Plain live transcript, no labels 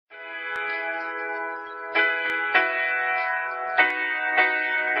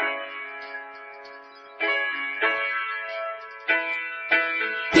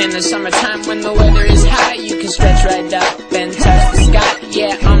In the summertime when the weather is high, you can stretch right up and touch the sky.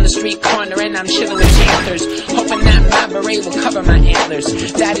 Yeah, on the street corner and I'm chilling with panthers, hoping that my beret will cover my antlers.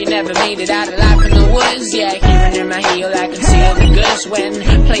 Daddy never made it out alive in the woods. Yeah, here under my heel I can see all the goods. When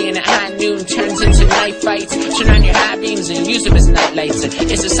playing at high noon turns into night fights, turn on your high beams and use them as night lights.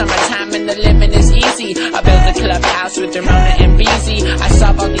 It's the summertime and the living is easy. I built a clubhouse with Ramona and BZ. I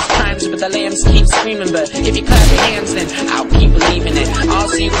solve all these crimes but the lambs keep screaming. But if you clap your hands then I'll keep believing it.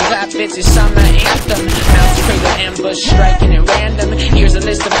 Also you can clap, it's your summer anthem. Mouse, cradle, ambush, striking at random. Here's a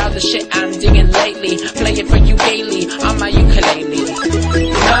list of all the shit I'm digging lately. Play it for you daily on my ukulele.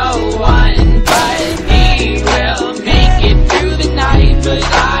 No one but me will make it through the night, but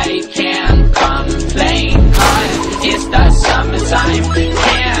I can't complain, cause it's the summertime.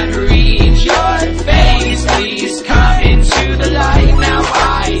 Can't read your face, please come into the light. Now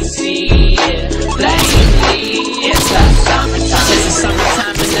I see it plainly, it's the summertime. It's the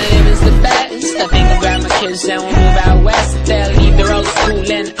summertime and the living's the best. I think I'll grab my kids and we'll move out west. They'll leave their old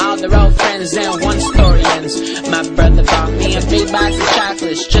school and all their old friends, and one story ends. My brother bought me a big box of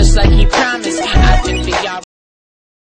chocolates, just like he promised.